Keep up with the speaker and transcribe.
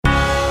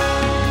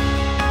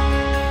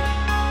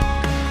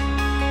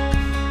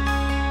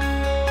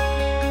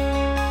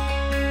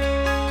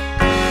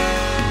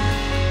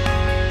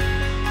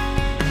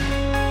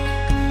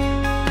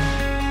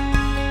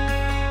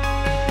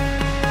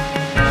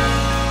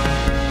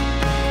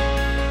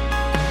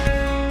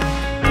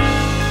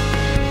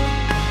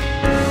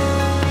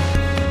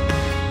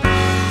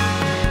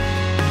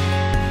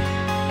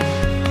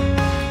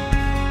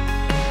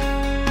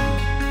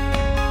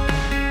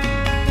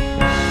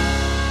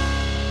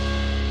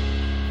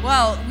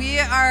Well, we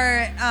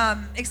are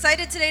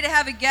excited today to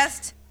have a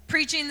guest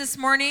preaching this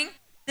morning.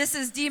 This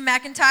is Dee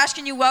McIntosh.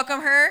 Can you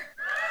welcome her?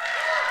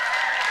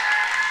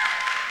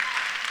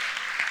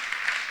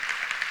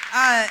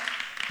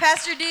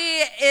 Pastor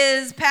Dee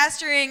is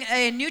pastoring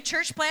a new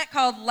church plant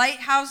called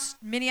Lighthouse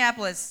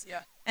Minneapolis.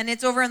 Yeah. And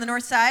it's over on the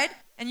north side,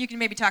 and you can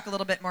maybe talk a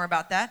little bit more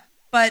about that.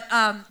 But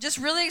just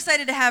really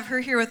excited to have her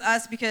here with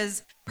us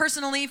because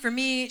personally, for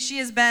me, she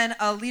has been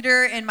a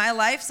leader in my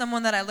life,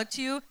 someone that I look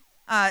to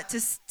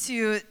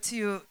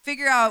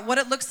figure out what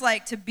it looks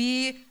like to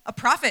be a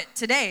prophet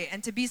today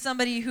and to be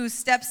somebody who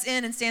steps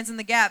in and stands in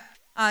the gap.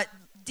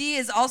 Dee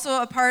is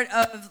also a part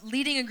of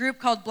leading a group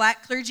called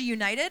Black Clergy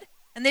United,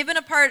 and they've been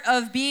a part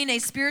of being a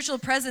spiritual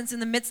presence in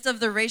the midst of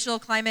the racial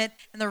climate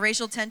and the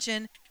racial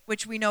tension,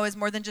 which we know is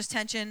more than just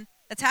tension,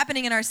 that's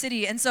happening in our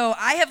city. And so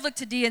I have looked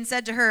to Dee and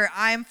said to her,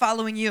 I'm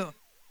following you,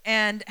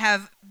 and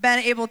have been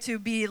able to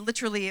be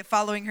literally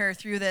following her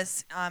through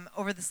this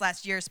over this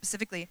last year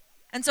specifically.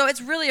 And so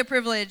it's really a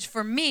privilege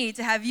for me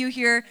to have you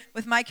here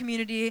with my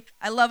community.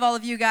 I love all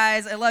of you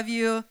guys. I love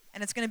you.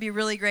 And it's going to be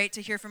really great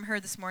to hear from her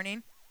this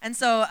morning. And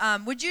so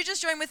would you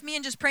just join with me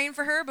in just praying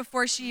for her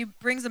before she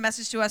brings a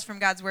message to us from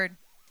God's word?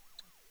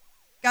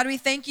 God, we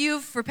thank you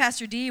for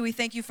Pastor Dee. We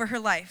thank you for her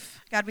life.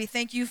 God, we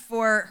thank you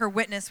for her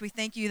witness. We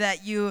thank you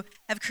that you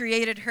have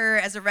created her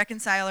as a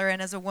reconciler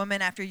and as a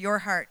woman after your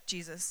heart,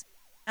 Jesus.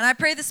 And I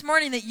pray this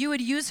morning that you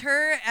would use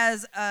her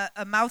as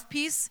a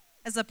mouthpiece,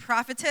 as a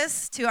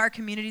prophetess to our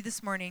community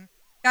this morning.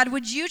 God,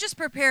 would you just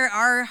prepare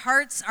our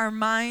hearts, our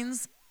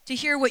minds to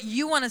hear what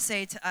you want to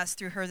say to us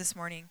through her this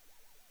morning?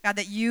 God,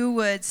 that you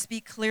would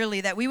speak clearly,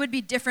 that we would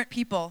be different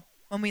people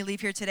when we leave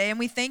here today. And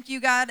we thank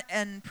you, God,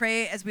 and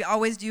pray, as we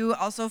always do,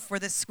 also for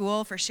this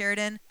school, for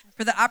Sheridan,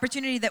 for the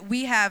opportunity that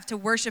we have to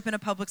worship in a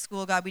public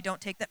school. God, we don't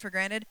take that for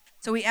granted.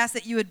 So we ask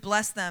that you would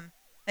bless them,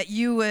 that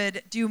you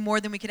would do more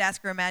than we could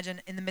ask or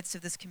imagine in the midst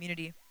of this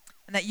community,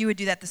 and that you would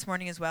do that this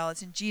morning as well.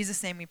 It's in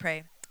Jesus' name we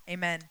pray.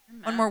 Amen.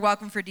 One more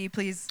welcome for Dee,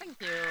 please. Thank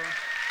you.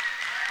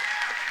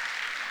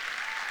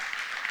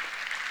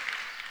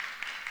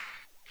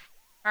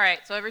 All right,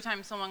 so every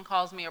time someone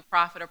calls me a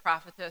prophet or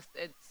prophetess,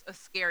 it's a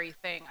scary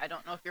thing. I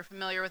don't know if you're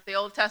familiar with the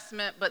Old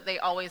Testament, but they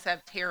always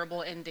have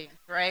terrible endings,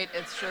 right?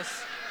 It's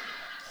just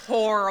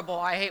horrible.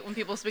 I hate when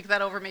people speak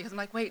that over me because I'm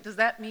like, wait, does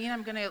that mean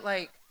I'm going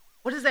to,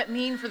 what does that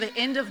mean for the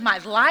end of my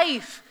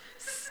life?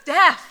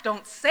 Steph,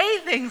 don't say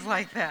things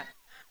like that.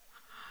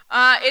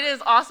 It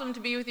is awesome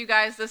to be with you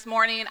guys this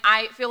morning.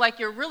 I feel like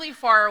you're really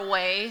far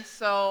away,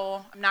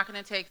 so I'm not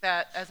going to take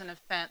that as an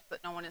offense that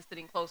no one is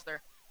sitting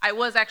closer. I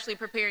was actually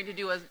preparing to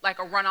do a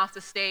run off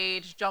the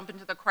stage, jump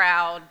into the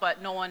crowd,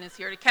 but no one is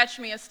here to catch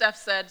me, as Steph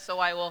said, so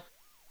I will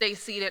stay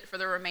seated for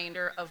the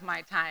remainder of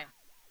my time.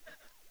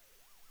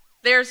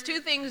 There's two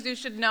things you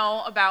should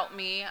know about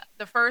me.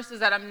 The first is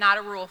that I'm not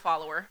a rule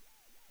follower.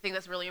 I think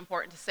that's really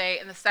important to say.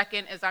 And the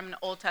second is I'm an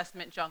Old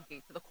Testament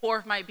junkie. To the core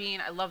of my being,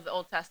 I love the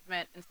Old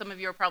Testament. And some of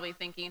you are probably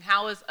thinking,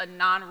 how is a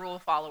non-rule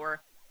follower,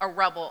 a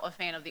rebel, a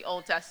fan of the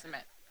Old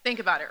Testament? Think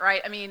about it,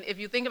 right? I mean, if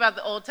you think about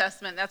the Old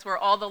Testament, that's where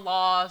all the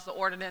laws, the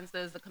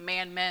ordinances, the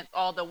commandments,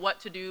 all the what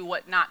to do,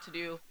 what not to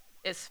do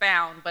is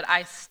found. But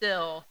I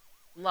still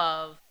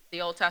love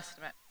the Old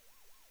Testament.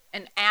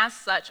 And as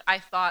such, I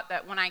thought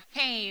that when I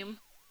came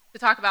to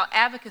talk about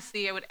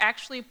advocacy, I would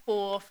actually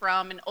pull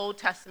from an Old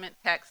Testament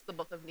text, the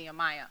book of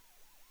Nehemiah.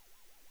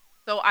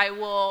 So I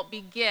will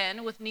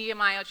begin with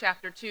Nehemiah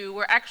chapter 2.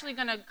 We're actually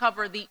going to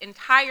cover the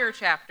entire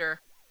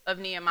chapter of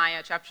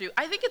Nehemiah chapter 2.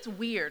 I think it's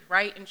weird,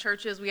 right? In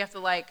churches, we have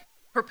to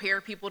prepare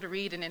people to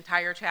read an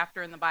entire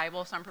chapter in the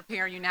Bible. So I'm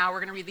preparing you now. We're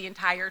going to read the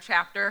entire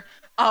chapter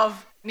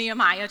of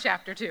Nehemiah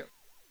chapter 2.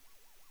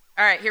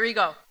 All right, here we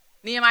go.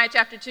 Nehemiah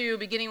chapter 2,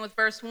 beginning with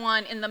verse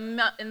 1. In the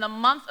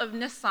month of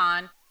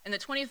Nisan, in the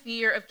 20th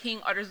year of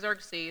King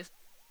Artaxerxes,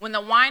 when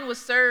the wine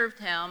was served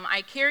him,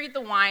 I carried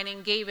the wine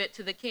and gave it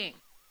to the king.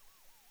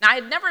 Now, I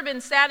had never been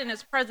sad in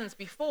his presence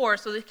before,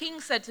 so the king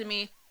said to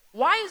me,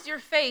 "Why is your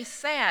face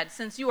sad,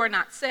 since you are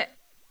not sick?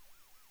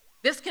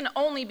 This can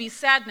only be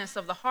sadness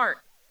of the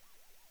heart."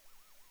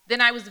 Then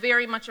I was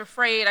very much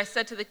afraid. I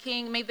said to the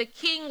king, "May the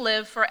king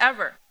live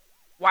forever.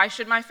 Why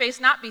should my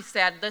face not be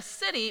sad? The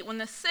city,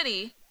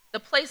 the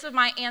place of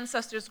my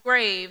ancestors'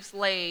 graves,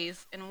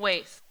 lays in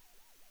waste,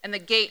 and the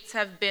gates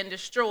have been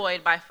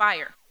destroyed by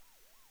fire."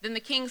 Then the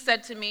king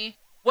said to me,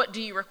 "What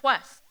do you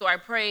request?" So I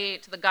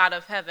prayed to the God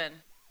of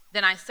heaven.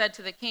 Then I said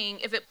to the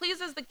king, "If it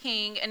pleases the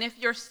king, and if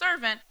your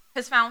servant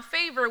has found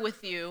favor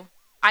with you,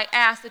 I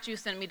ask that you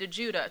send me to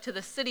Judah, to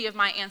the city of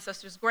my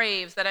ancestors'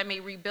 graves, that I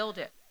may rebuild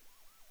it."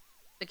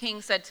 The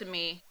king said to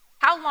me,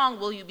 "How long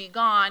will you be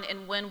gone,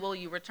 and when will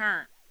you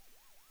return?"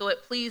 So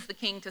it pleased the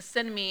king to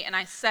send me, and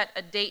I set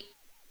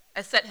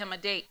him a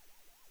date.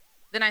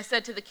 Then I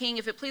said to the king,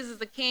 "If it pleases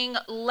the king,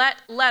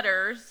 let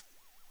letters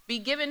be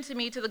given to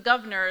me to the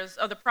governors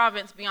of the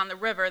province beyond the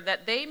river,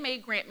 that they may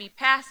grant me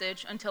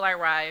passage until I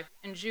arrive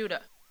in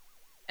Judah."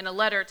 And a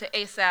letter to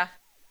Asaph,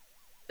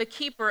 the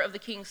keeper of the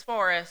king's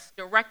forest,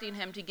 directing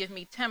him to give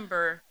me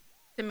timber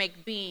to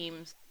make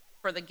beams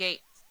for the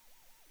gates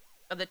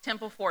of the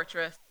temple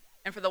fortress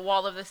and for the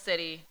wall of the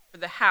city, for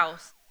the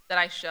house that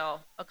I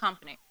shall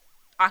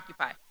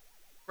occupy.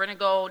 We're going to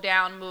go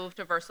down, move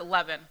to verse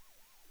 11.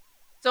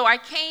 So I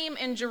came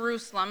to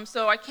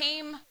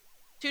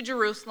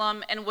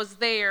Jerusalem and was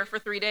there for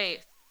 3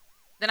 days.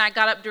 Then I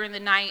got up during the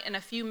night, and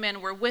a few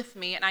men were with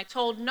me, and I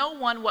told no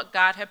one what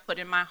God had put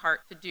in my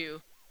heart to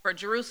do for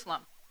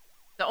Jerusalem.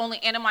 The only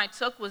animal I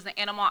took was the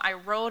animal I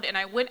rode, and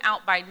I went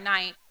out by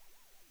night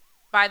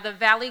by the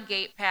valley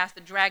gate past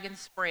the Dragon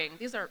Spring.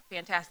 These are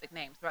fantastic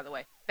names, by the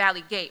way.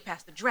 Valley gate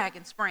past the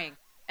Dragon Spring,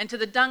 and to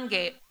the Dung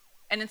gate,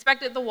 and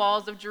inspected the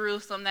walls of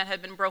Jerusalem that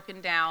had been broken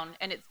down,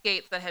 and its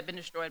gates that had been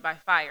destroyed by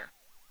fire.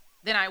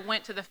 Then I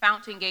went to the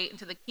fountain gate and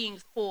to the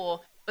king's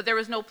pool, but there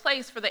was no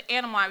place for the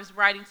animal I was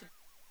riding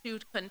to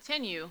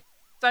continue.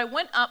 So I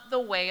went up the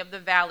way of the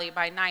valley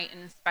by night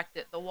and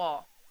inspected the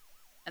wall.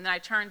 And then I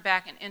turned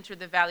back and entered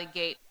the valley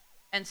gate,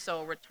 and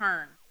so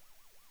returned.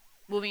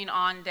 Moving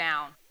on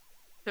down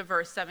to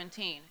verse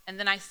 17. And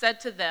then I said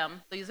to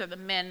them, these are the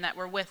men that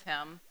were with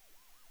him,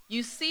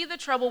 you see the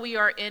trouble we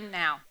are in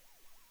now,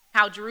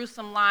 how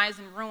Jerusalem lies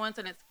in ruins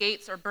and its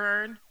gates are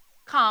burned.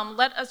 Come,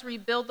 let us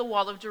rebuild the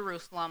wall of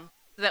Jerusalem,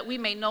 so that we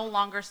may no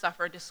longer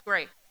suffer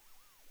disgrace.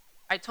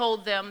 I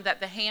told them that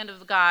the hand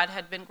of God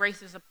had been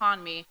gracious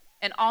upon me,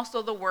 and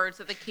also the words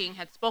that the king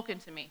had spoken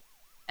to me.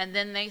 And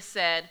then they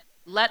said,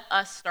 let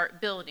us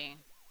start building.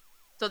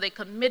 So they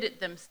committed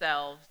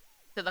themselves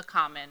to the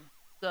common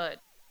good.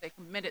 They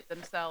committed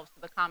themselves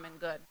to the common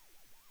good.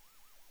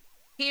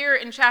 Here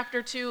in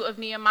chapter 2 of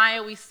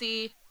Nehemiah, we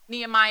see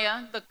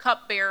Nehemiah, the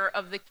cupbearer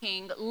of the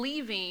king,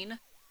 leaving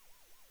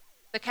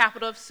the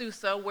capital of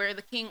Susa, where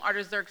the king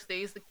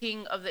Artaxerxes, the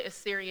king of the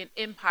Assyrian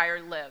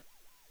Empire, lived.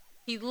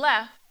 He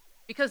left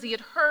because he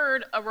had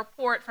heard a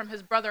report from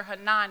his brother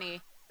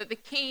Hanani that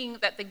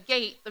the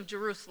gate of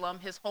Jerusalem,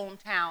 his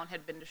hometown,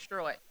 had been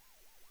destroyed.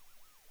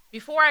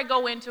 Before I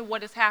go into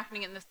what is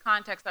happening in this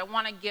context, I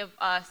want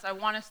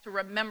us to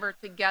remember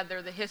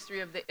together the history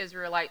of the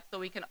Israelites so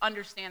we can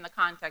understand the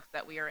context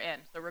that we are in.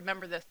 So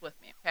remember this with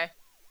me, okay?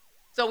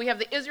 So we have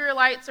the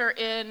Israelites are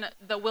in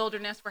the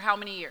wilderness for how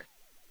many years?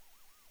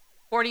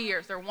 40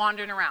 years. They're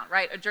wandering around,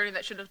 right? A journey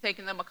that should have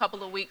taken them a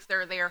couple of weeks,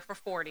 they're there for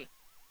 40.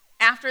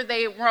 After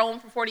they roam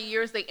for 40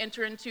 years, they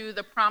enter into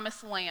the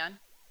promised land.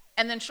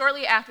 And then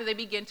shortly after, they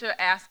begin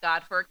to ask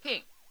God for a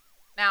king.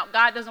 Now,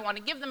 God doesn't want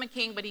to give them a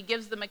king, but he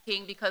gives them a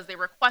king because they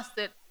request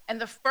it. And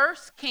the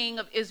first king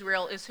of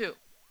Israel is who?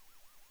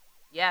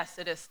 Yes,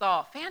 it is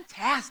Saul.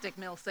 Fantastic,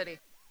 Mill City.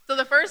 So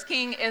the first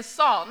king is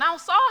Saul. Now,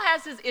 Saul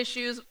has his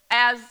issues.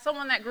 As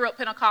someone that grew up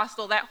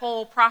Pentecostal, that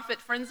whole prophet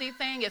frenzy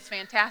thing is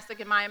fantastic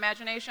in my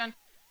imagination.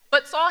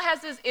 But Saul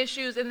has his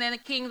issues, and then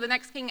the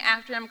next king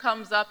after him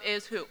comes up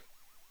is who?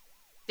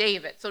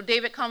 David. So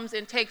David comes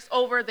and takes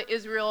over the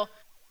Israel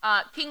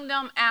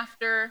kingdom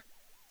after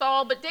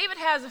Saul. But David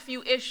has a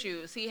few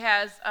issues. He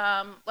has,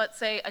 let's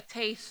say, a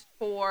taste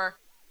for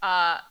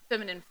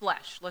feminine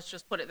flesh. Let's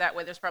just put it that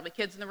way. There's probably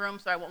kids in the room,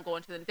 so I won't go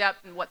into the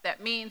depth and what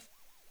that means.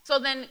 So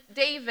then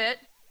David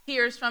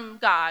hears from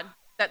God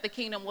that the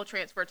kingdom will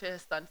transfer to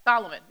his son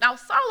Solomon. Now,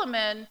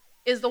 Solomon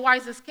is the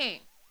wisest king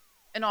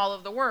in all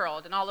of the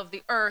world, and all of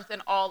the earth,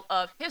 and all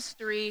of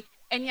history,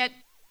 and yet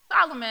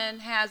Solomon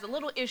has a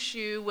little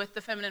issue with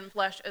the feminine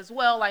flesh as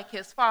well, like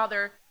his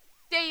father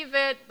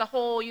David. The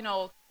whole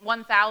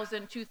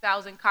 1,000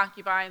 2,000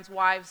 concubines,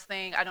 wives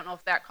thing, I don't know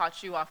if that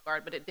caught you off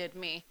guard, but it did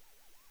me.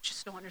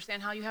 Just don't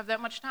understand how you have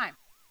that much time.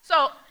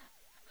 So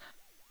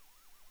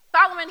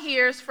Solomon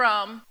hears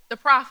from the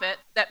prophet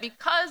that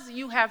because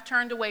you have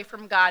turned away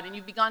from God and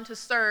you've begun to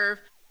serve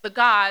the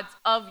gods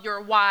of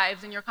your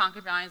wives and your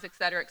concubines,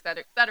 etc.,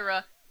 etc.,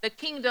 etc., the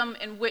kingdom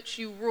in which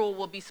you rule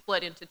will be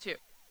split into two.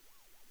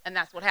 And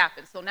that's what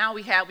happens. So now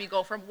we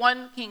go from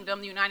one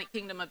kingdom, the United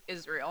Kingdom of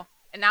Israel,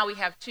 and now we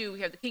have two.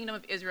 We have the kingdom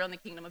of Israel and the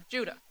kingdom of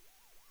Judah.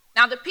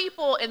 Now the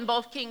people in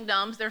both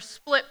kingdoms, they're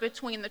split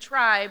between the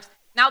tribes.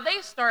 Now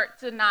they start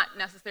to not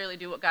necessarily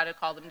do what God had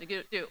called them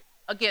to do.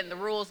 Again, the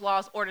rules,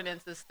 laws,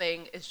 ordinances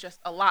thing is just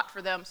a lot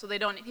for them, so they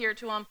don't adhere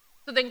to them.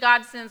 So then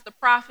God sends the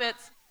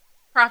prophets.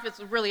 Prophets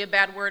was really a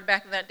bad word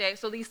back in that day.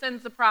 So he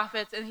sends the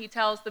prophets, and he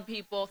tells the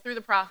people through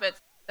the prophets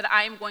that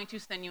I am going to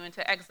send you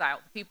into exile.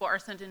 The people are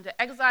sent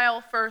into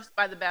exile first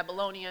by the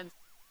Babylonians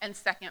and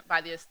second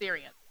by the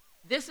Assyrians.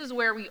 This is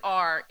where we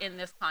are in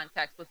this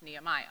context with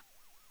Nehemiah.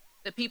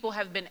 The people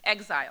have been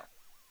exiled.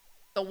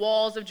 The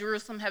walls of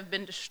Jerusalem have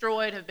been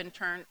destroyed, have been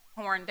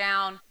torn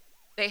down.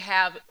 They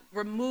have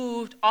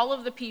removed all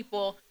of the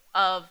people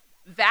of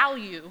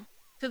value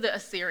to the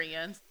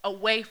Assyrians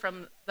away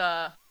from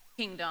the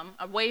kingdom,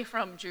 away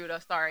from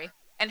Judah,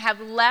 and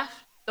have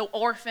left the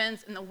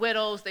orphans and the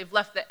widows, they've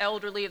left the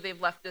elderly,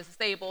 they've left the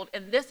disabled,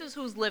 and this is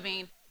who's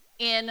living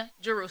in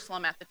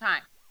Jerusalem at the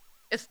time.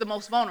 It's the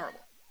most vulnerable.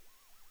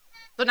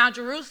 So now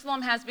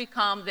Jerusalem has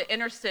become the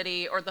inner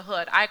city, or the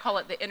hood. I call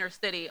it the inner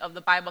city of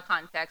the Bible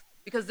context,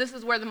 because this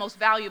is where the most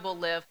valuable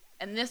live,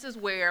 and this is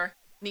where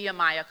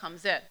Nehemiah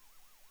comes in.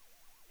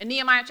 In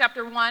Nehemiah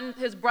chapter 1,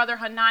 his brother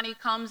Hanani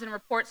comes and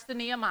reports to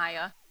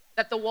Nehemiah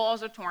that the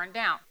walls are torn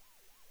down.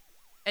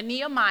 And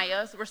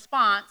Nehemiah's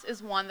response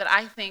is one that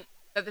I think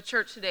that the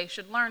church today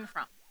should learn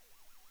from.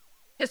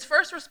 His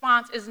first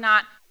response is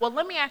not, well,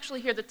 let me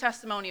actually hear the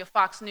testimony of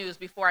Fox News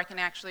before I can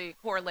actually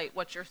correlate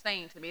what you're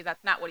saying to me.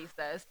 That's not what he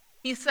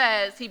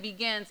says. He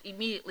begins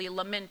immediately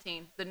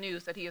lamenting the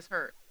news that he has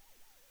heard.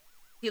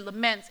 He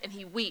laments and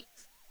he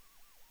weeps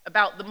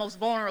about the most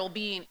vulnerable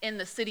being in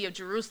the city of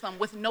Jerusalem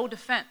with no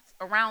defense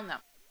around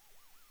them.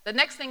 The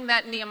next thing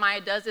that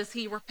Nehemiah does is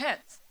he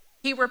repents.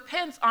 He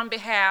repents on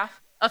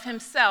behalf of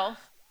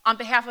himself, on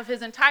behalf of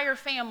his entire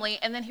family,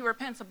 and then he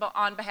repents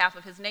on behalf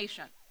of his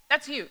nation.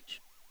 That's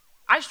huge.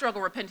 I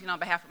struggle repenting on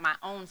behalf of my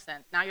own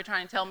sins. Now you're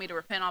trying to tell me to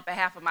repent on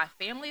behalf of my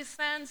family's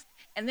sins,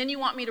 and then you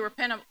want me to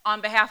repent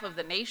on behalf of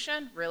the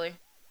nation? Really?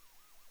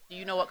 Do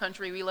you know what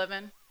country we live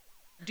in?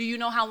 Do you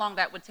know how long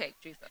that would take,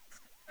 Jesus?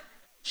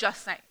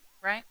 Just saying,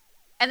 right?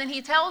 And then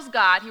he tells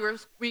God, he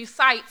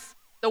recites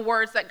the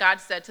words that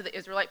God said to the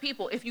Israelite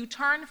people. If you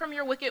turn from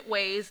your wicked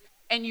ways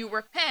and you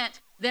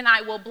repent, then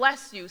I will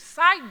bless you.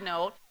 Side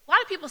note, a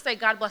lot of people say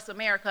God bless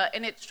America,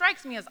 and it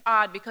strikes me as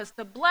odd because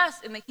to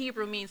bless in the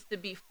Hebrew means to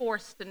be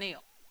forced to kneel.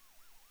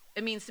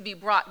 It means to be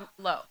brought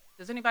low.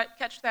 Does anybody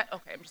catch that?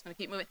 Okay, I'm just going to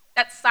keep moving.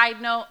 That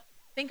side note,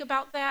 think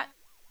about that.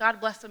 God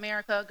bless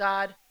America,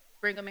 God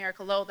bring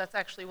America low. That's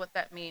actually what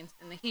that means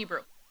in the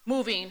Hebrew.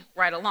 Moving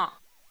right along.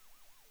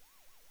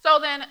 So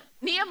then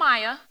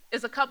Nehemiah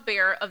is a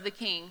cupbearer of the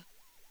king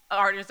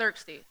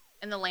Artaxerxes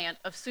in the land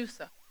of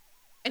Susa.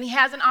 And he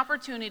has an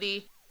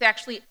opportunity to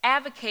actually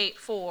advocate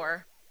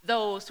for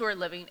those who are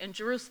living in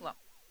Jerusalem.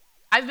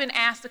 I've been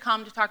asked to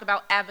come to talk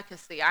about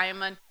advocacy. I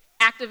am an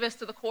activist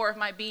to the core of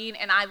my being,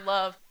 and I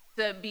love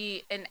to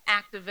be an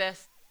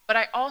activist. But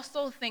I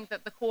also think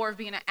that the core of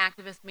being an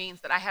activist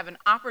means that I have an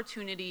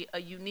opportunity, a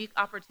unique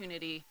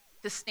opportunity,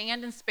 to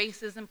stand in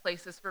spaces and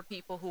places for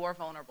people who are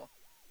vulnerable,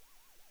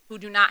 who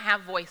do not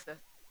have voices,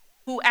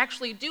 who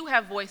actually do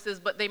have voices,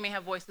 but they may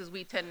have voices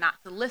we tend not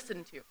to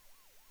listen to.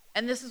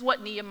 And this is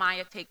what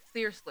Nehemiah takes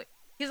seriously.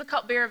 He's a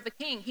cupbearer of the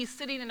king. He's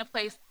sitting in a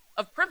place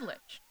of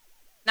privilege.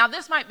 Now,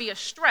 this might be a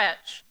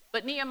stretch,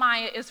 but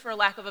Nehemiah is, for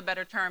lack of a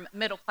better term,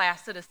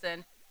 middle-class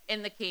citizen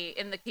in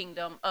the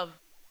kingdom of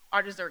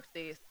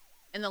Artaxerxes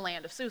in the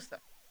land of Susa.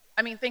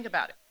 I mean, think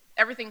about it.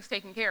 Everything's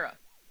taken care of.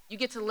 You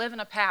get to live in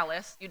a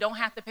palace. You don't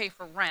have to pay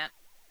for rent.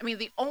 I mean,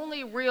 the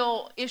only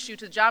real issue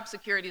to job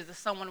security is if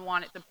someone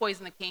wanted to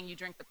poison the king, you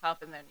drink the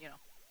cup, and then,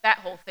 that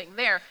whole thing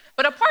there.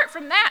 But apart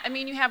from that, I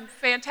mean, you have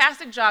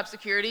fantastic job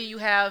security. You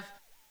have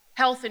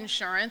health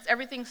insurance.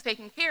 Everything's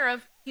taken care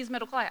of. He's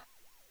middle class.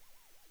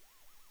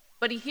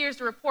 But he hears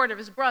the report of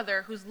his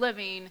brother who's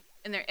living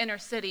in their inner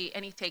city,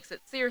 and he takes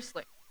it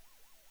seriously.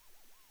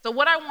 So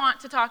what I want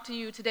to talk to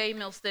you today,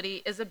 Mill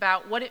City, is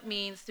about what it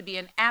means to be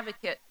an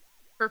advocate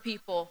for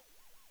people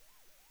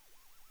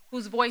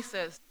whose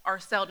voices are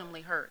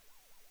seldomly heard.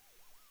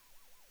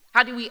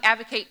 How do we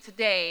advocate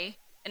today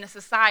in a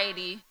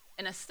society,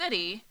 in a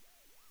city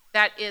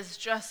that is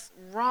just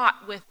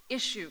wrought with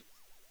issues?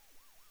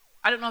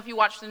 I don't know if you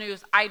watch the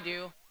news. I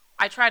do.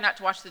 I try not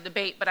to watch the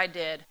debate, but I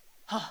did.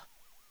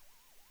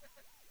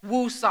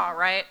 Woo-saw,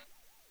 right?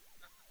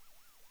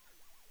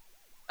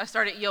 I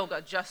started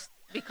yoga just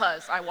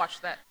because I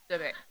watched that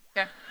debate,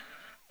 okay?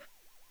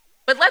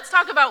 But let's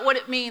talk about what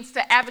it means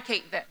to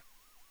advocate then.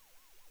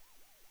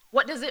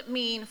 What does it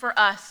mean for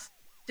us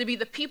to be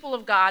the people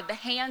of God, the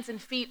hands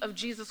and feet of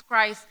Jesus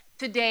Christ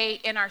today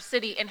in our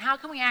city, and how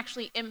can we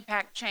actually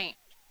impact change?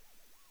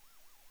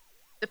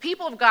 The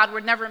people of God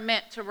were never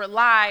meant to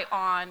rely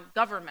on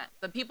government.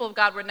 The people of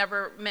God were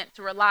never meant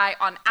to rely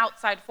on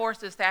outside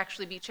forces to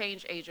actually be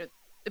change agents.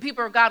 The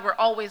people of God were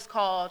always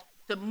called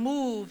to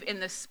move in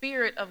the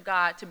Spirit of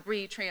God to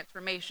breed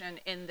transformation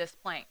in this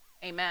plane.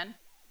 Amen?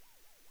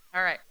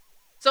 All right.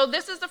 So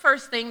this is the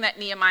first thing that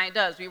Nehemiah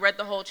does. We read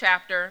the whole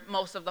chapter,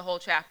 most of the whole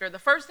chapter. The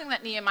first thing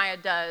that Nehemiah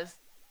does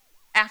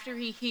after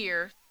he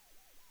hears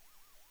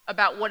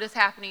about what is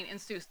happening in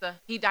Susa,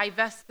 he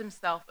divests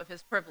himself of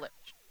his privilege.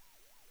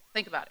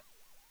 Think about it.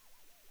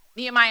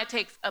 Nehemiah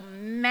takes a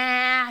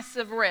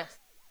massive risk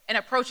in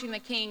approaching the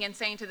king and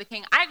saying to the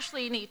king, I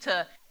actually need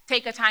to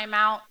take a time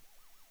out.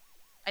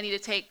 I need to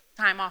take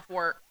time off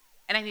work,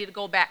 and I need to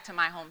go back to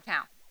my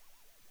hometown.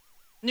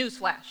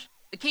 Newsflash.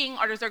 The king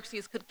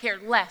Artaxerxes could care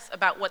less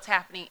about what's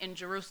happening in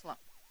Jerusalem.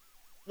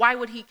 Why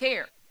would he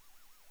care?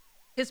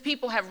 His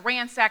people have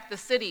ransacked the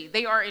city.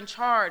 They are in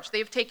charge.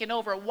 They've taken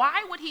over.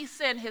 Why would he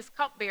send his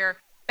cupbearer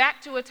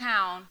back to a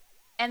town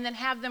and then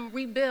have them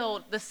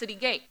rebuild the city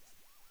gates?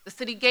 The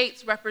city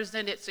gates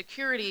represented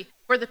security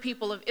for the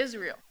people of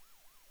Israel.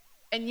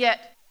 And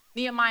yet,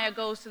 Nehemiah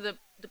goes to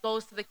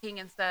the king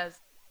and says,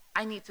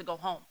 I need to go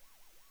home.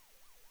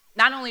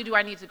 Not only do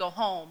I need to go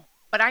home,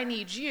 but I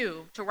need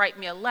you to write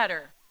me a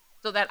letter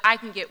so that I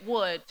can get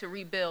wood to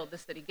rebuild the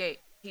city gate.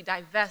 He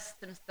divests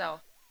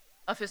himself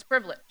of his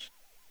privilege.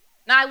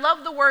 Now, I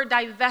love the word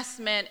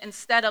divestment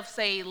instead of,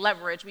 say,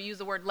 leverage. We use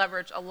the word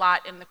leverage a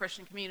lot in the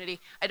Christian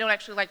community. I don't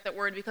actually like that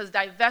word because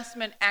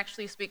divestment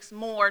actually speaks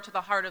more to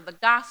the heart of the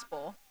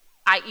gospel,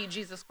 i.e.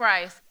 Jesus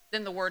Christ,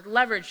 than the word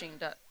leveraging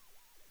does.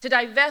 To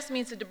divest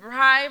means to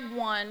deprive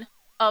one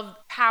of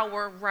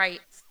power,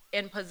 rights,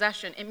 in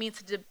possession. It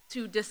means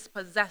to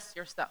dispossess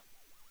yourself.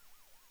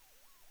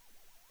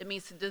 It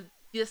means to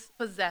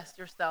dispossess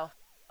yourself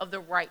of the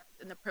rights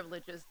and the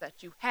privileges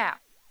that you have.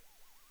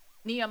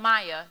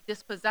 Nehemiah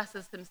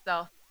dispossesses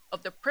himself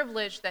of the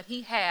privilege that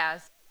he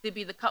has to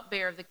be the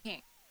cupbearer of the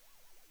king.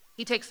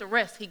 He takes a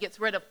risk. He gets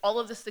rid of all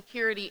of the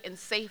security and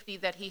safety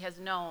that he has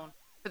known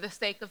for the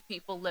sake of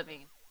people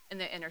living in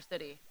the inner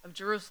city of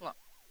Jerusalem.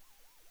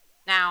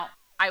 Now,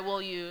 I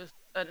will use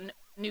a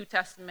New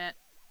Testament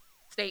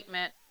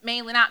statement,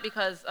 mainly not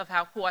because of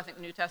how cool I think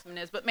the New Testament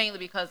is, but mainly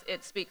because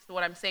it speaks to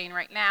what I'm saying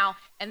right now,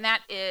 and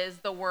that is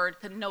the word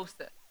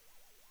kenosis.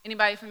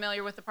 Anybody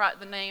familiar with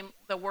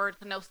the word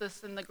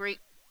kenosis in the Greek?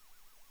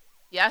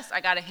 Yes,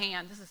 I got a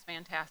hand. This is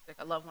fantastic.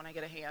 I love when I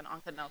get a hand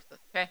on kenosis,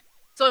 okay?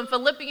 So in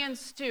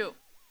Philippians 2,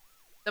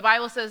 the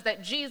Bible says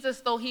that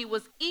Jesus, though he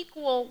was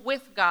equal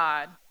with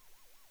God,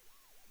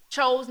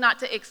 chose not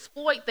to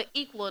exploit the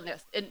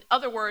equalness. In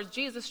other words,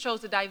 Jesus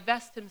chose to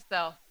divest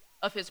himself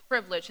of his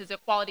privilege, his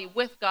equality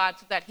with God,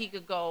 so that he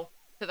could go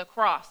to the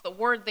cross. The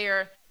word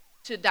there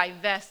to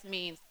divest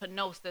means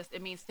kenosis.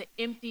 It means to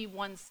empty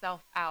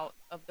oneself out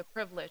of the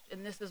privilege.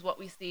 And this is what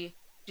we see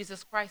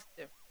Jesus Christ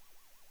do.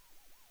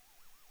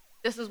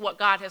 This is what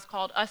God has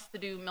called us to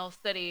do, Mill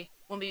City,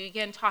 when we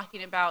begin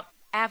talking about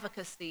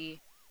advocacy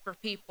for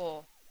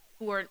people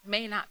who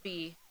may not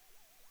be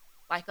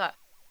like us.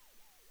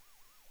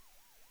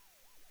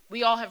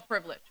 We all have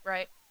privilege,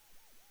 right?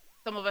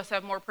 Some of us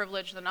have more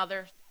privilege than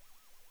others,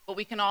 but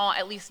we can all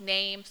at least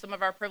name some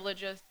of our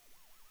privileges.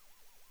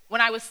 When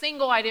I was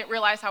single, I didn't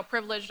realize how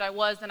privileged I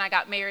was. Then I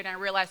got married and I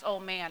realized, oh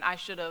man, I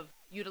should have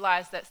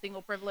utilized that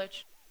single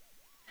privilege.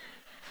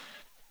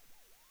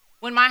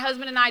 When my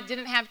husband and I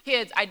didn't have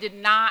kids, I did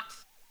not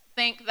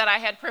think that I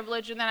had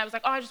privilege. And then I was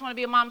like, oh, I just want to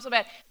be a mom so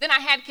bad. Then I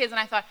had kids and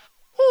I thought,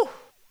 whew,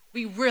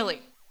 we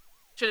really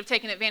should have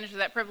taken advantage of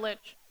that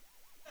privilege.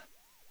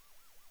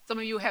 Some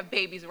of you have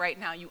babies right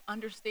now. You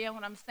understand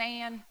what I'm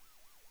saying?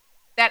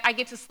 That I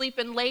get to sleep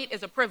in late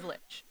is a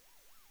privilege,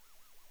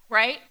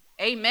 right?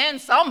 Amen,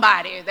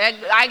 somebody. That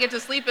I get to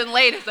sleep in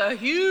late is a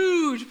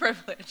huge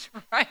privilege,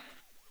 right?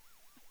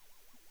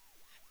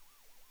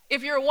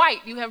 If you're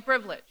white, you have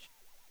privilege.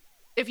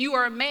 If you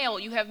are a male,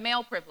 you have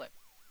male privilege.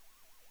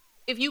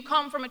 If you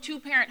come from a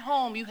two-parent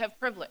home, you have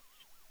privilege.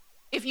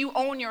 If you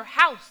own your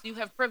house, you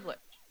have privilege.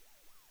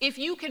 If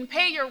you can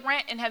pay your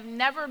rent and have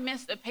never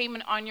missed a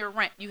payment on your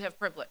rent, you have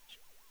privilege.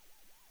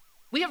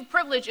 We have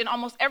privilege in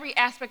almost every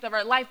aspect of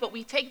our life, but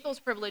we take those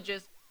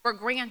privileges for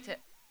granted.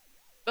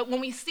 But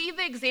when we see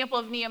the example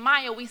of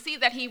Nehemiah, we see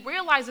that he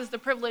realizes the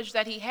privilege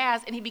that he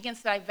has and he begins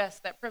to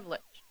divest that privilege.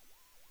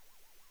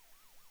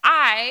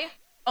 I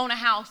own a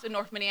house in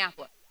North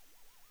Minneapolis.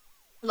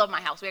 I love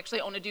my house. We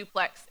actually own a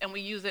duplex and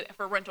we use it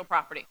for rental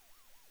property.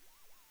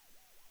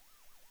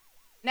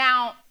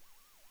 Now,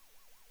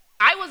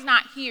 I was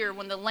not here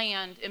when the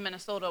land in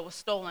Minnesota was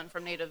stolen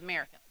from Native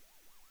Americans.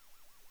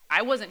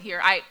 I wasn't here.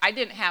 I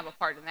didn't have a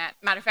part in that.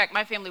 Matter of fact,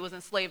 my family was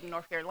enslaved in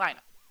North Carolina.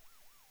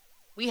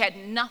 We had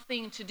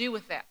nothing to do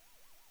with that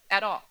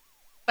at all.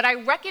 But I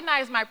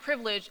recognize my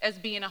privilege as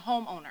being a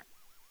homeowner.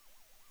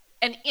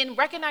 And in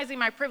recognizing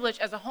my privilege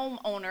as a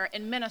homeowner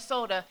in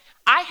Minnesota,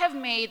 I have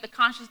made the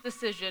conscious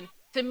decision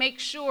to make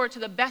sure, to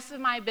the best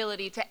of my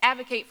ability, to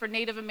advocate for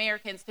Native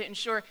Americans to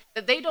ensure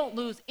that they don't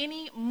lose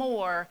any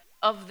more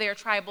of their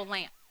tribal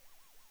land.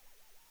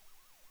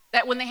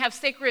 That when they have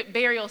sacred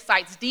burial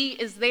sites, Dee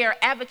is there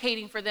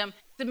advocating for them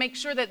to make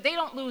sure that they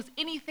don't lose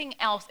anything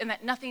else and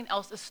that nothing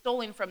else is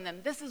stolen from them.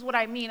 This is what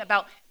I mean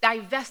about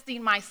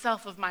divesting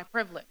myself of my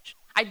privilege.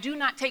 I do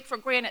not take for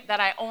granted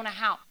that I own a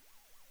house.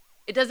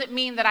 It doesn't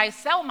mean that I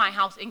sell my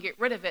house and get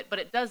rid of it, but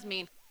it does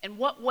mean in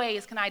what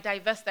ways can I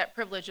divest that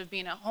privilege of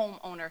being a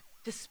homeowner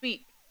to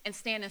speak and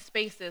stand in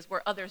spaces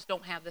where others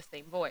don't have the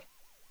same voice.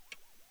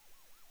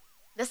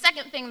 The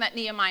second thing that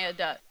Nehemiah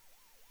does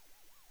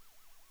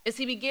is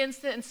he begins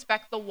to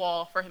inspect the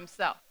wall for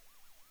himself.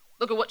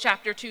 Look at what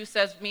chapter 2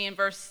 says to me in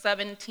verse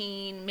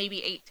 17,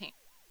 maybe 18.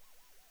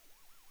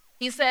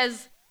 He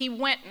says he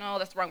went, no,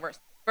 that's the wrong verse.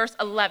 Verse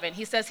 11,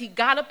 he says he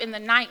got up in the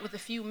night with a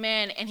few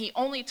men and he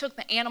only took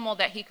the animal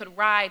that he could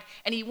ride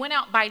and he went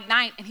out by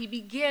night and he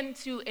began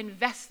to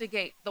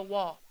investigate the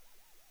wall.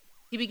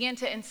 He began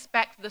to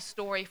inspect the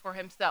story for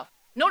himself.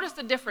 Notice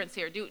the difference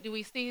here. Do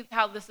we see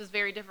how this is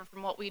very different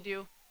from what we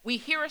do? We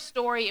hear a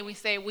story and we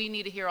say, we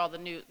need to hear all the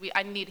news.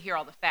 I need to hear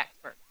all the facts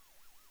first.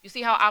 You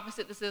see how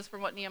opposite this is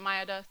from what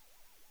Nehemiah does?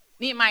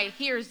 Nehemiah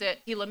hears it,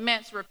 he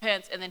laments,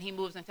 repents, and then he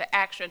moves into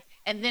action.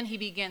 And then he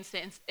begins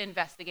to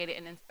investigate it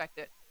and inspect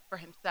it for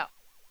himself.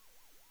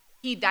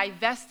 He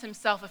divests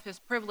himself of his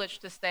privilege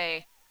to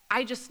say,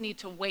 I just need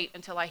to wait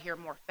until I hear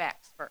more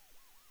facts first.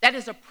 That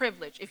is a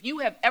privilege. If you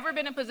have ever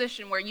been in a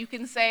position where you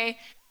can say,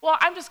 well,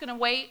 I'm just going to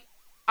wait.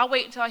 I'll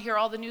wait until I hear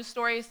all the news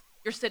stories.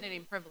 You're sitting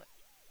in privilege.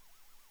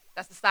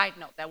 That's a side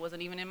note. That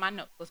wasn't even in my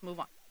notes. Let's move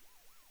on.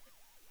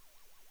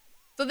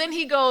 So then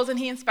he goes and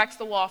he inspects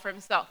the wall for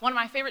himself. One of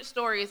my favorite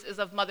stories is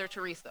of Mother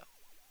Teresa.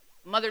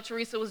 Mother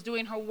Teresa was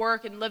doing her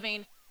work and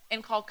living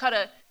in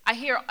Calcutta.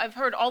 I've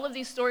heard all of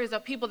these stories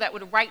of people that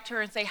would write to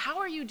her and say, how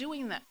are you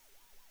doing this?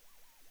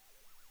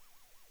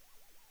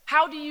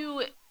 How do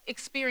you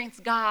experience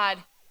God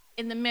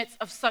in the midst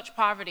of such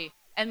poverty?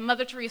 And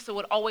Mother Teresa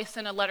would always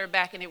send a letter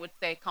back and it would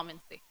say, come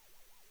and see.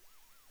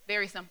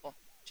 Very simple.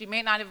 She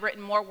may not have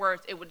written more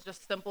words. It would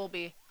just simple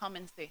be, come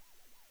and see.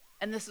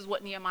 And this is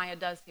what Nehemiah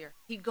does here.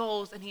 He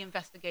goes and he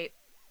investigates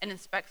and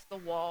inspects the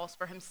walls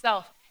for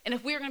himself. And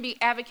if we're going to be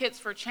advocates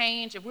for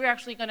change, if we're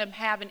actually going to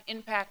have an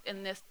impact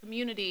in this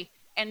community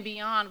and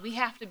beyond, we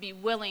have to be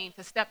willing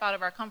to step out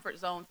of our comfort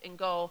zones and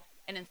go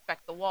and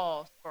inspect the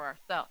walls for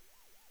ourselves.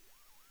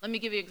 Let me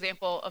give you an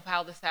example of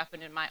how this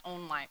happened in my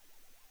own life.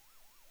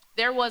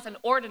 There was an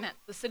ordinance,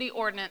 the city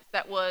ordinance,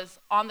 that was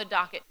on the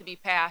docket to be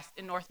passed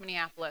in North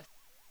Minneapolis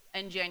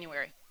in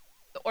January.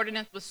 The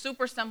ordinance was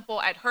super simple.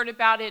 I'd heard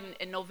about it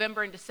in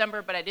November and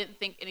December, but I didn't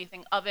think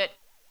anything of it.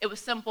 It was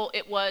simple.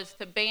 It was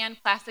to ban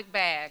plastic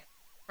bags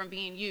from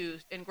being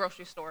used in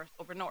grocery stores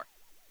over North.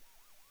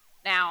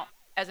 Now,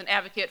 as an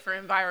advocate for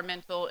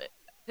environmental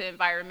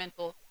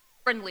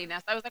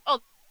friendliness, I was like,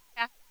 oh,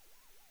 yeah.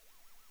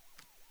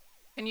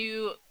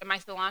 Am I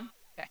still on?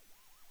 Okay.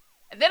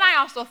 And then I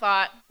also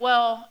thought,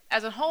 well,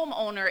 as a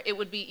homeowner, it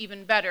would be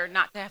even better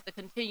not to have to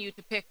continue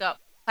to pick up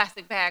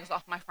plastic bags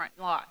off my front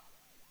lawn.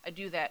 I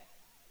do that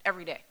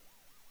every day.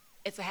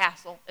 It's a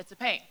hassle, it's a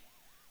pain.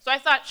 So I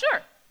thought,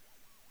 sure,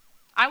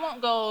 I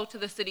won't go to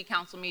the city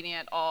council meeting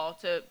at all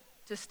to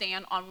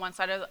stand on one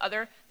side or the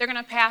other. They're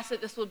gonna pass it,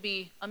 this will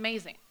be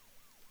amazing.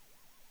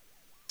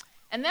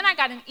 And then I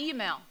got an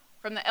email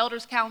from the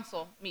Elders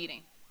Council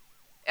meeting.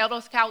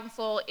 Elders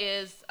Council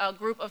is a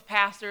group of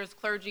pastors,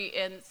 clergy,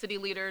 and city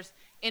leaders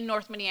in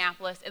North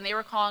Minneapolis, and they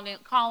were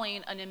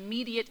calling an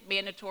immediate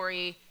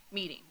mandatory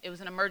meeting. It was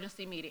an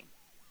emergency meeting.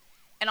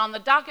 And on the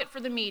docket for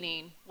the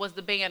meeting was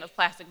the ban of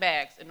plastic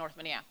bags in North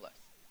Minneapolis.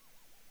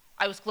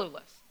 I was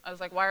clueless. I was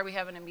like, why are we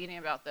having a meeting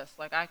about this?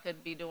 Like, I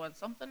could be doing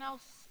something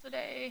else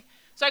today.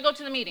 So I go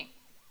to the meeting.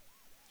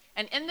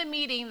 And in the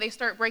meeting, they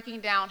start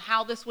breaking down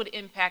how this would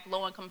impact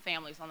low-income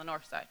families on the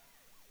north side.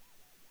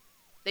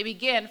 They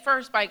begin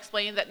first by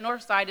explaining that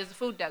north side is a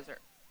food desert.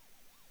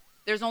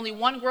 There's only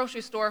one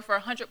grocery store for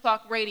a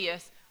 100-block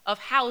radius of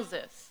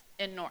houses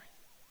in North.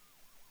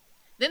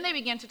 Then they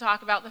begin to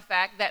talk about the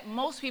fact that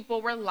most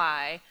people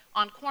rely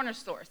on corner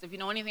stores. If you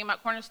know anything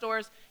about corner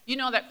stores, you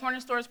know that corner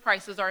stores'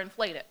 prices are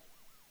inflated.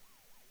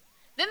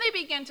 Then they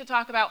begin to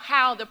talk about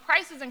how the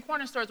prices in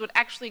corner stores would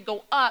actually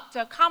go up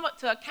to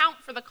account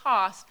for the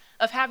cost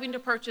of having to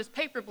purchase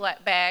paper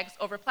bags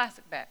over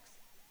plastic bags.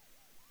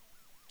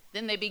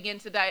 Then they begin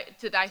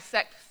to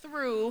dissect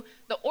through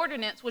the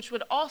ordinance, which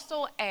would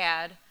also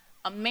add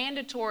a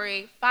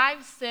mandatory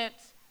 5-cent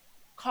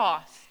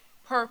cost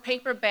per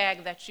paper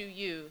bag that you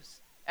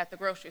use at the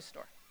grocery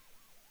store.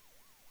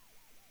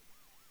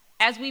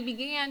 As we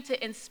began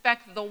to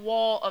inspect the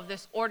wall of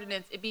this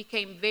ordinance, it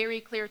became very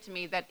clear to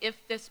me that if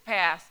this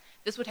passed,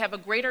 this would have a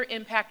greater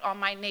impact on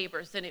my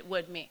neighbors than it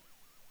would me.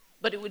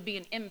 But it would be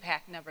an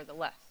impact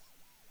nevertheless.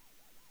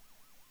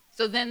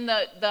 So then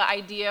the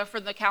idea for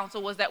the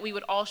council was that we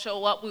would all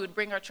show up, we would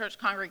bring our church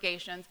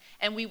congregations,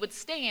 and we would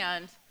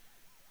stand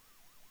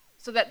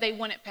so that they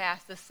wouldn't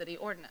pass this city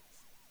ordinance.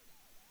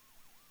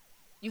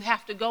 You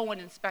have to go and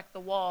inspect the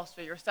walls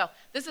for yourself.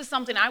 This is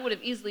something I would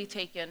have easily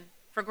taken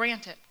for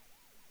granted,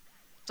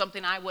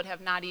 something I would have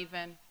not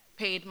even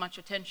paid much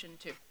attention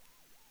to.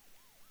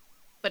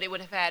 But it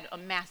would have had a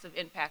massive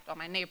impact on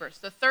my neighbors.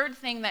 The third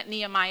thing that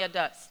Nehemiah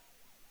does,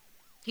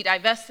 he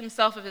divests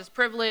himself of his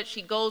privilege,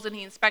 he goes and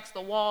he inspects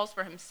the walls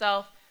for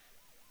himself.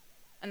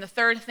 And the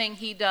third thing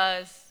he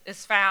does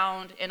is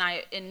found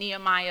in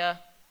Nehemiah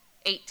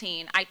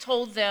 18. I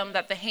told them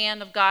that the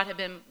hand of God had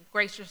been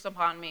gracious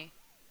upon me,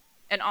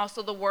 and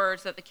also the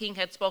words that the king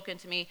had spoken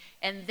to me.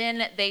 And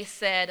then they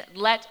said,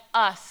 let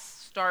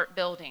us start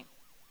building.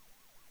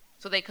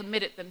 So they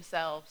committed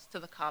themselves to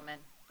the common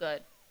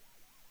good.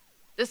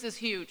 This is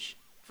huge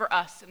for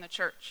us in the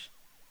church.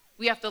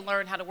 We have to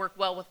learn how to work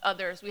well with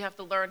others. We have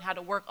to learn how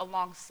to work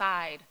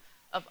alongside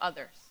of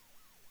others.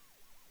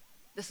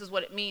 This is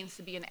what it means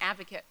to be an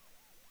advocate.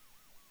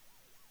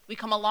 We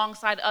come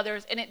alongside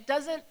others, and it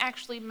doesn't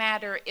actually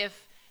matter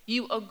if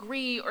you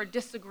agree or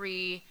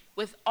disagree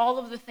with all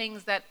of the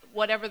things that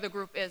whatever the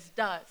group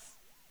does.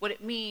 What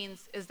it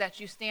means is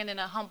that you stand in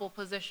a humble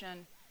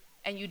position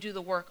and you do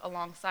the work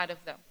alongside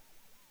of them.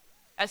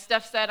 As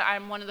Steph said,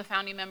 I'm one of the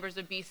founding members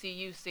of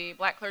BCUC,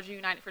 Black Clergy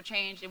United for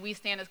Change, and we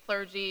stand as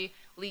clergy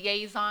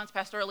liaisons,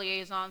 pastoral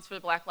liaisons for the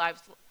Black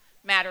Lives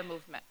Matter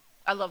movement.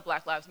 I love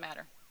Black Lives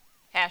Matter.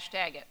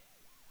 Hashtag it.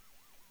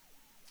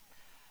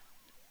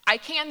 I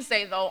can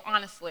say, though,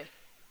 honestly,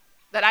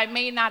 that I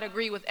may not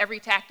agree with every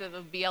tactic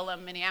of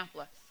BLM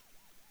Minneapolis,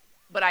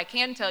 but I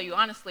can tell you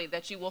honestly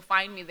that you will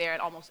find me there at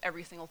almost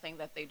every single thing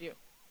that they do.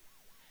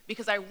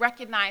 Because I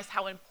recognize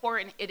how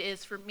important it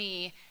is for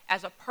me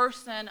as a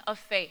person of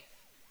faith,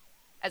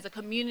 as a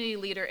community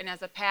leader and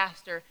as a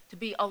pastor, to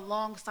be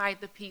alongside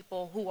the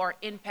people who are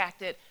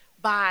impacted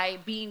by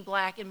being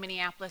Black in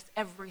Minneapolis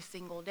every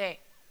single day.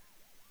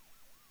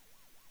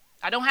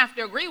 I don't have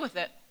to agree with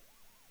it,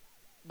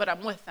 but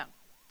I'm with them.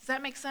 Does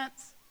that make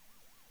sense?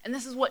 And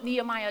this is what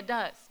Nehemiah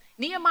does.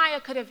 Nehemiah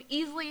could have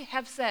easily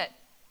have said,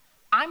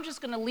 I'm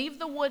just going to leave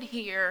the wood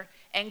here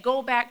and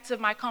go back to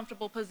my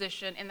comfortable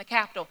position in the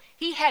Capitol.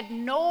 He had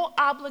no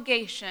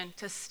obligation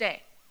to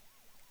stay.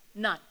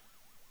 None.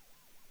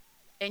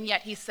 And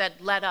yet he said,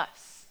 let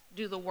us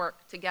do the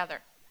work together.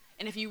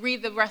 And if you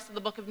read the rest of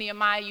the book of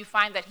Nehemiah, you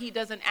find that he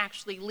doesn't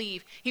actually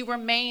leave. He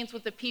remains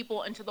with the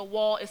people until the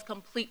wall is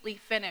completely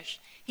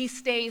finished. He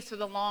stays for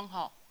the long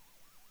haul.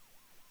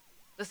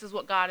 This is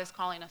what God is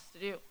calling us to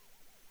do.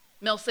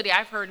 Mill City,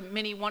 I've heard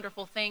many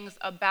wonderful things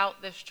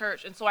about this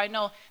church. And so I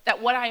know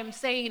that what I am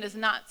saying is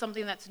not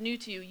something that's new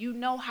to you. You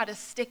know how to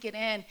stick it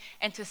in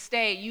and to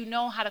stay. You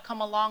know how to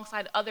come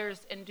alongside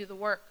others and do the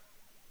work.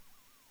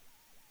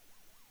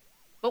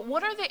 But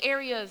what are the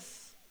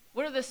areas,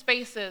 what are the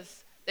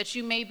spaces that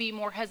you may be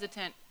more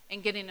hesitant in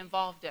getting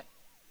involved in?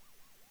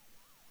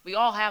 We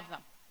all have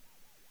them.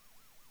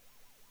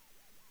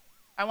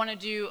 I want to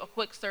do a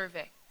quick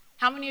survey.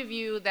 How many of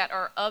you that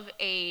are of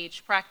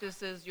age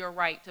practices your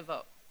right to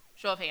vote?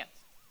 Show of hands.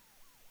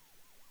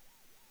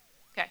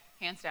 Okay,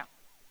 hands down.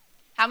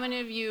 How many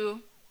of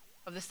you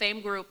of the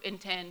same group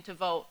intend to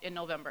vote in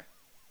November?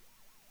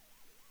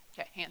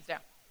 Okay, hands down.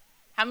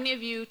 How many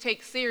of you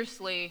take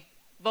seriously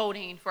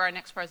voting for our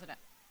next president?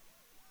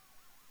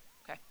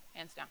 Okay,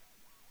 hands down.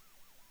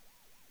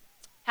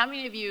 How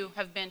many of you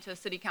have been to a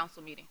city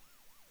council meeting?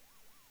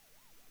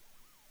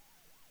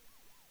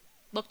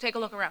 Take a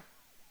look around.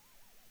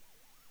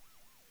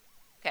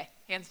 Okay,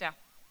 hands down.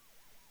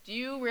 Do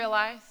you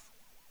realize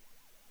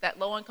that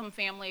low-income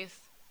families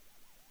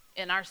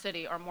in our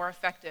city are more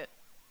affected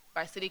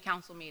by city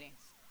council meetings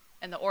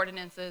and the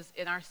ordinances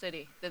in our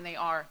city than they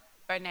are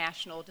by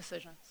national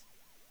decisions?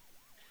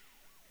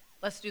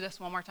 Let's do this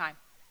one more time.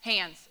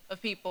 Hands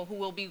of people who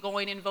will be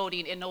going and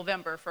voting in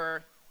November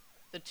for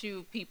the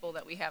two people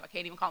that we have. I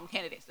can't even call them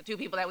candidates, the two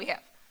people that we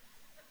have.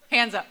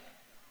 Hands up,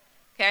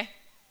 okay?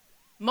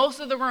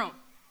 Most of the room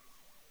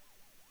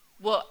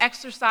will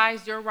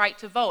exercise your right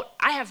to vote.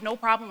 I have no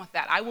problem with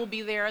that. I will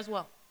be there as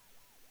well.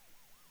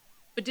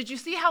 But did you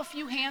see how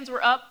few hands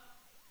were up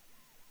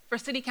for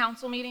city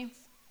council meetings,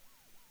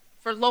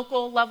 for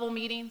local level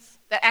meetings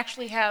that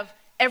actually have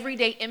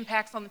everyday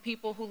impacts on the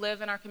people who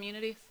live in our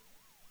communities?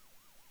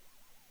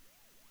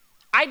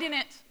 I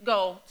didn't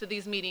go to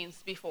these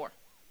meetings before.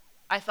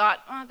 I thought,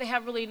 they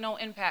have really no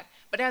impact.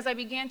 But as I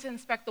began to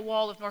inspect the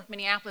wall of North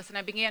Minneapolis and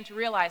I began to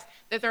realize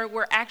that there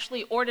were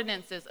actually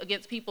ordinances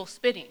against people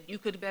spitting. You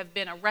could have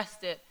been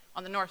arrested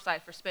on the north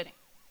side for spitting.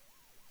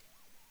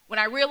 When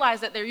I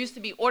realized that there used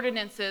to be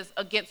ordinances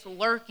against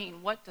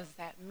lurking, what does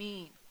that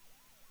mean?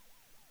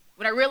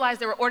 When I realized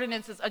there were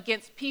ordinances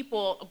against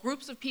people,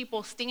 groups of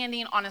people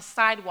standing on a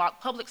sidewalk,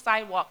 public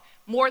sidewalk,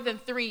 more than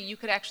 3, you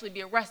could actually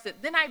be arrested.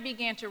 Then I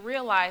began to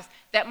realize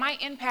that my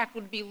impact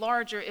would be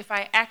larger if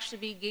I actually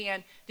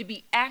began to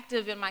be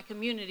active in my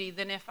community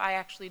than if I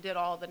actually did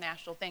all the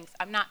national things.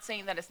 I'm not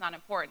saying that it's not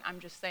important.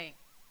 I'm just saying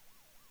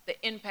the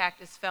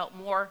impact is felt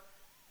more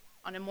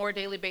on a more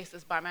daily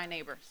basis by my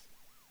neighbors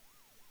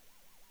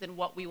than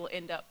what we will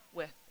end up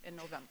with in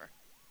November.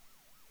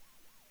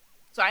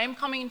 So I am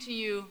coming to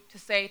you to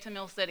say to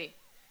Mill City,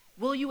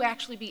 will you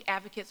actually be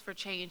advocates for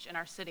change in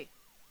our city?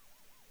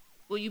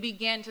 Will you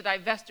begin to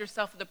divest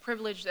yourself of the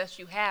privilege that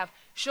you have?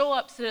 Show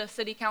up to a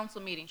city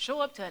council meeting. Show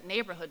up to a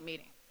neighborhood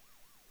meeting.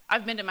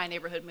 I've been to my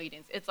neighborhood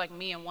meetings. It's like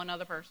me and one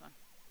other person.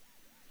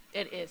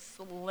 It is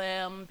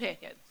slim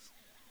pickings.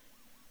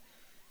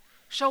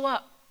 Show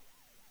up.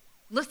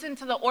 Listen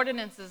to the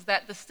ordinances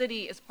that the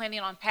city is planning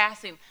on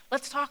passing.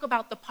 Let's talk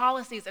about the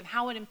policies and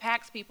how it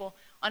impacts people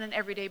on an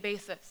everyday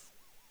basis.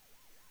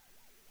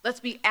 Let's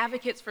be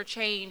advocates for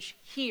change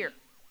here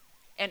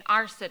in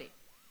our city.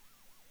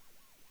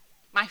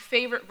 My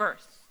favorite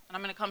verse, and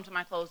I'm going to come to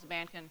my close, the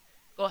band can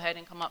go ahead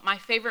and come up. My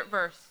favorite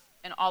verse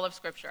in all of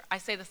Scripture, I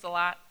say this a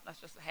lot, that's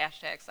just a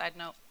hashtag side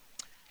note,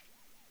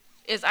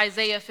 is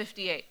Isaiah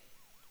 58.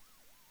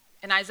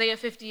 In Isaiah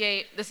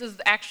 58, this is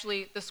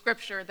actually the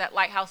scripture that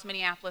Lighthouse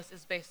Minneapolis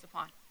is based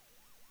upon.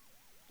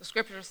 The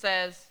scripture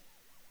says,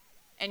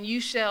 and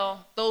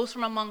those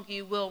from among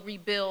you will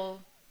rebuild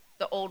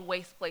the old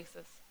waste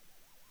places.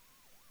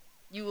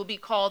 You will be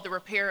called the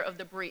repairer of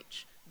the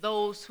breach,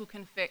 those who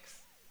can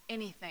fix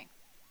anything.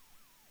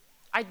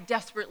 I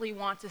desperately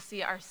want to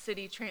see our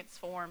city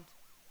transformed.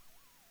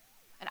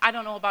 And I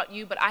don't know about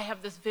you, but I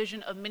have this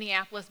vision of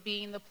Minneapolis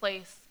being the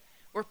place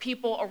where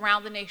people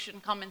around the nation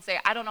come and say,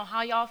 I don't know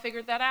how y'all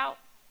figured that out,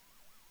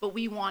 but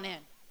we want in.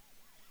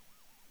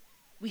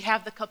 We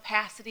have the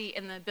capacity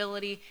and the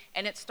ability,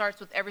 and it starts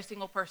with every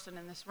single person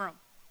in this room.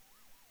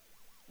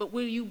 But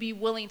will you be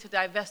willing to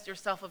divest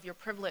yourself of your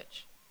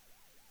privilege?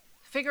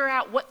 Figure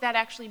out what that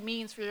actually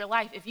means for your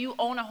life. If you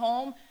own a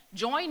home,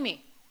 join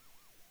me.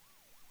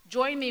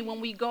 Join me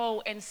when we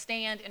go and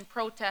stand and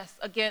protest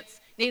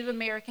against Native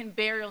American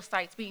burial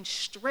sites being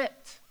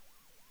stripped.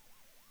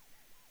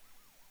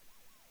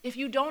 If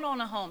you don't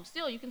own a home,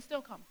 you can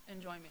still come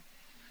and join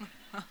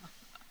me.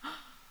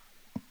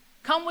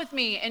 Come with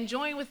me and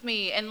join with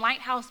me in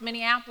Lighthouse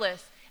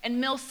Minneapolis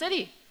and Mill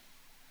City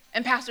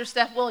and Pastor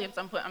Steph Williams.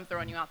 I'm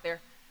throwing you out there.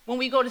 When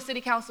we go to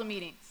city council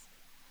meetings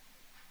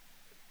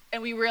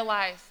and we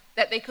realize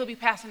that they could be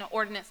passing an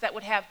ordinance that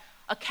would have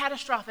a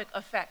catastrophic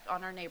effect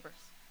on our neighbors.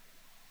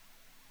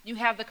 You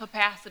have the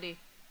capacity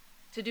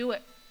to do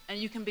it, and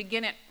you can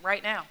begin it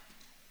right now.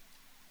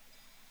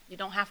 You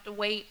don't have to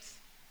wait.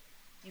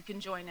 You can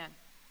join in.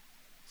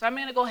 So I'm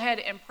going to go ahead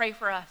and pray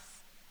for us.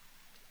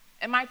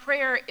 And my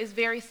prayer is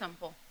very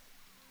simple.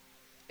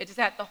 It is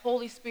that the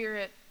Holy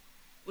Spirit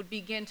would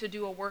begin to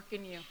do a work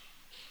in you,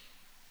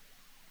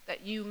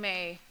 that you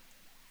may,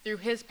 through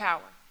his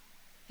power,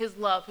 his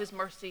love, his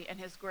mercy, and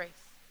his grace,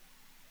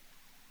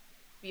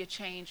 be a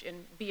change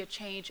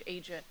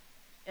agent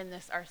in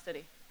this, our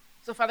city.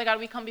 So Father God,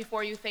 we come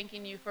before you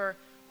thanking you for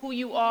who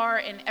you are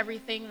and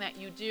everything that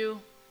you do.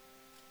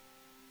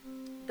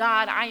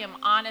 God, I am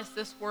honest,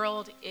 this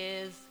world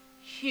is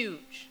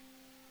huge.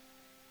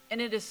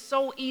 And it is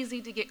so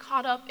easy to get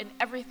caught up in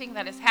everything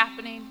that is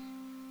happening.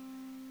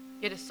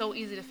 It is so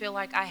easy to feel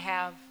like I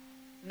have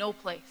no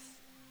place.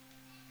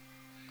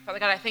 Father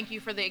God, I thank you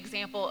for the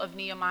example of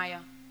Nehemiah.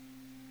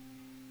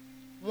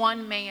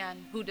 One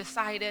man who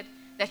decided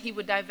that he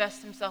would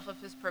divest himself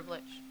of his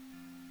privilege.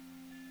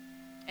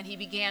 And he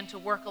began to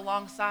work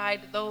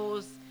alongside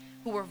those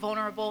who were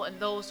vulnerable and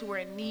those who were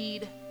in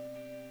need.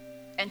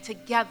 And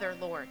together,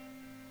 Lord,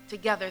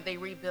 together they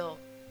rebuilt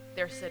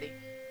their city.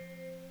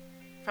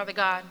 Father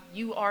God,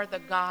 you are the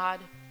God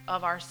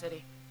of our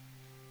city.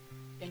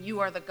 And you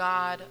are the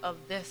God of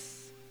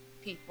this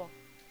people.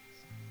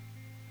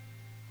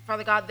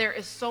 Father God, there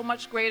is so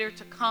much greater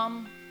to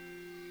come.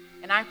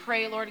 And I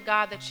pray, Lord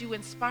God, that you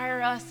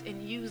inspire us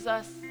and use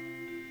us.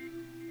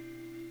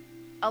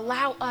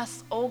 Allow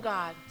us, oh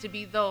God, to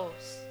be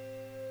those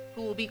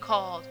who will be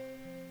called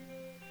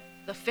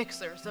the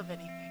fixers of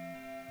anything.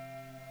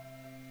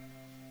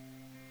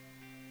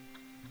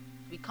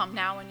 We come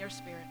now in your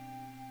spirit.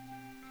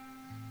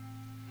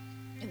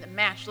 In the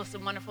matchless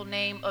and wonderful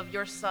name of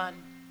your Son,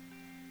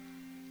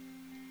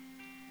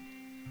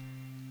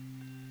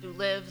 who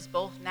lives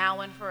both now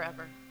and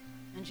forever.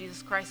 In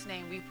Jesus Christ's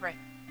name we pray.